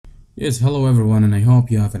Yes, hello everyone, and I hope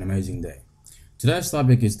you have an amazing day. Today's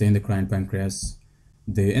topic is the endocrine pancreas.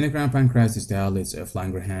 The endocrine pancreas is the islets of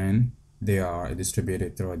Langerhans. They are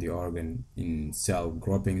distributed throughout the organ in cell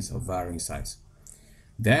groupings of varying size.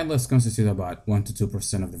 The islets constitute about 1 to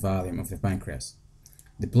 2% of the volume of the pancreas.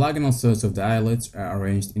 The polygonal cells of the islets are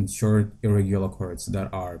arranged in short, irregular cords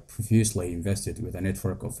that are profusely invested with a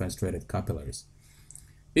network of fenestrated capillaries.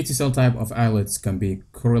 Each cell type of islets can be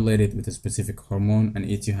correlated with a specific hormone, and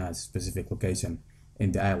each has a specific location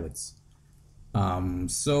in the islets.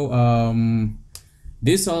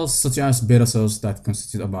 These cells, such as beta cells that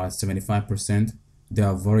constitute about 75%, they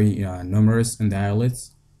are very numerous in the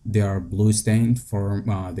islets. They are blue stained,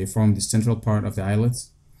 they form the central part of the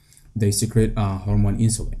islets. They secrete hormone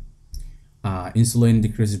insulin. Insulin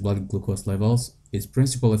decreases blood glucose levels. Its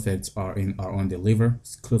principal effects are on the liver,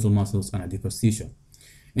 skeletal muscles, and adipose tissue.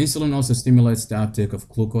 Insulin also stimulates the uptake of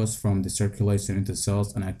glucose from the circulation into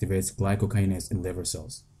cells and activates glycokinase in liver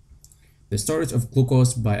cells. The storage of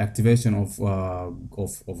glucose by activation of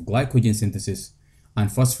glycogen synthesis and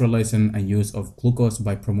phosphorylation and use of glucose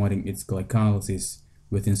by promoting its glycolysis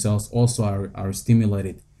within cells also are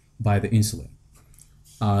stimulated by the insulin.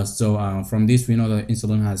 From this we know that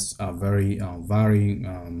insulin has very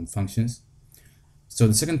varying functions. So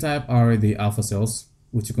the second type are the alpha cells,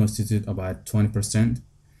 which constitute about 20%.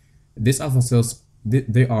 These alpha cells,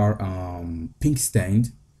 they are pink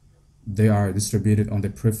stained. They are distributed on the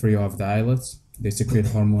periphery of the islets. They secrete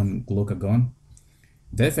hormone glucagon.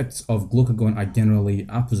 The effects of glucagon are generally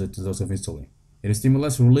opposite to those of insulin. It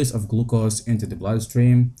stimulates release of glucose into the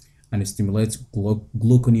bloodstream, and it stimulates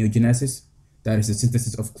gluconeogenesis, that is the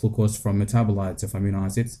synthesis of glucose from metabolites of amino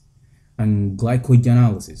acids, and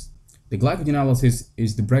glycogenolysis. The glycogenolysis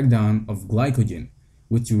is the breakdown of glycogen,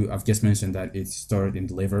 which I've just mentioned that it's stored in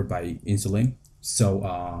the liver by insulin. So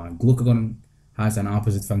glucagon has an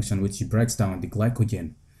opposite function, which breaks down the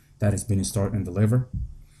glycogen that has been stored in the liver.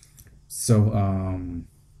 So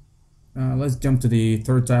let's jump to the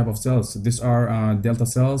third type of cells. These are delta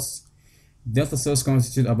cells. Delta cells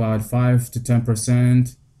constitute about 5 to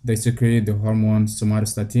 10%. They secrete the hormone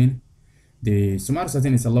somatostatin. The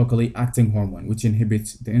somatostatin is a locally acting hormone which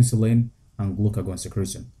inhibits the insulin and glucagon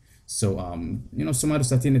secretion. So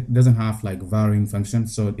somatostatin, it doesn't have like varying function.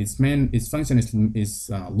 So its function is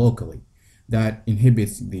locally, that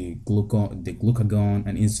inhibits the glucagon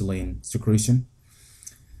and insulin secretion.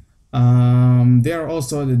 There are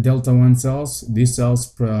also the delta 1 cells. These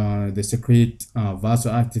cells they secrete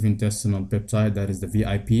vasoactive intestinal peptide, that is the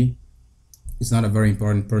VIP. It's not a very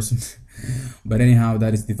important person, but anyhow,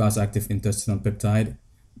 that is the vasoactive intestinal peptide.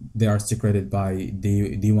 They are secreted by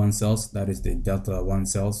D1 cells, that is the delta 1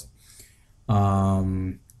 cells.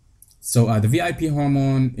 The VIP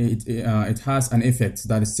hormone, it has an effect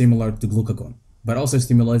that is similar to glucagon, but also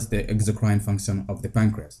stimulates the exocrine function of the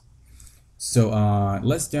pancreas. So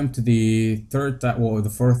let's jump to the third type, or the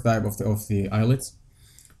fourth type of the islets.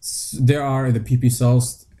 There are the PP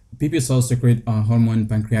cells. PP cells secrete hormone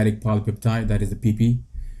pancreatic polypeptide, that is the PP.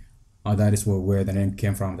 That is where the name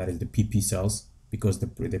came from, that is the PP cells, because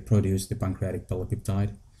they produce the pancreatic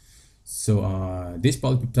polypeptide. So these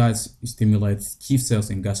polypeptides stimulates chief cells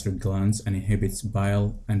in gastric glands and inhibits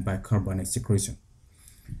bile and bicarbonate secretion.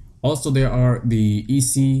 Also, there are the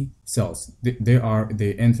EC cells. They are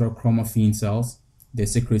the enterochromaffin cells. They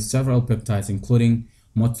secrete several peptides, including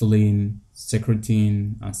motilin,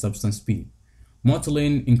 secretin, and substance P.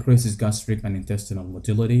 Motilin increases gastric and intestinal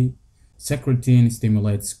motility. Secretin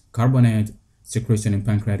stimulates carbonate secretion in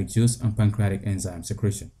pancreatic juice and pancreatic enzyme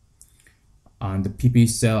secretion. And the PP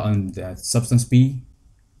cell and the substance P,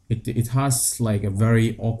 it has like a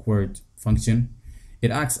very awkward function.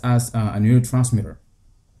 It acts as a neurotransmitter.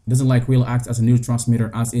 It doesn't like really act as a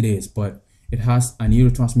neurotransmitter as it is, but it has a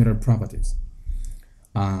neurotransmitter properties.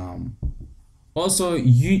 Also,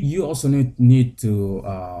 you also need to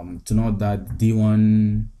note that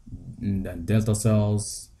D1, delta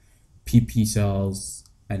cells, PP cells,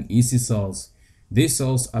 and EC cells, these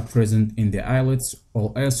cells are present in the islets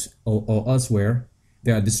or elsewhere.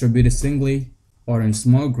 They are distributed singly or in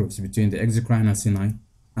small groups between the exocrine acini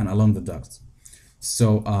and along the ducts.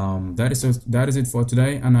 So that is it for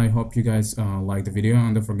today, and I hope you guys like the video,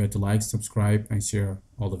 and don't forget to like, subscribe, and share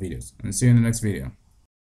all the videos, and see you in the next video.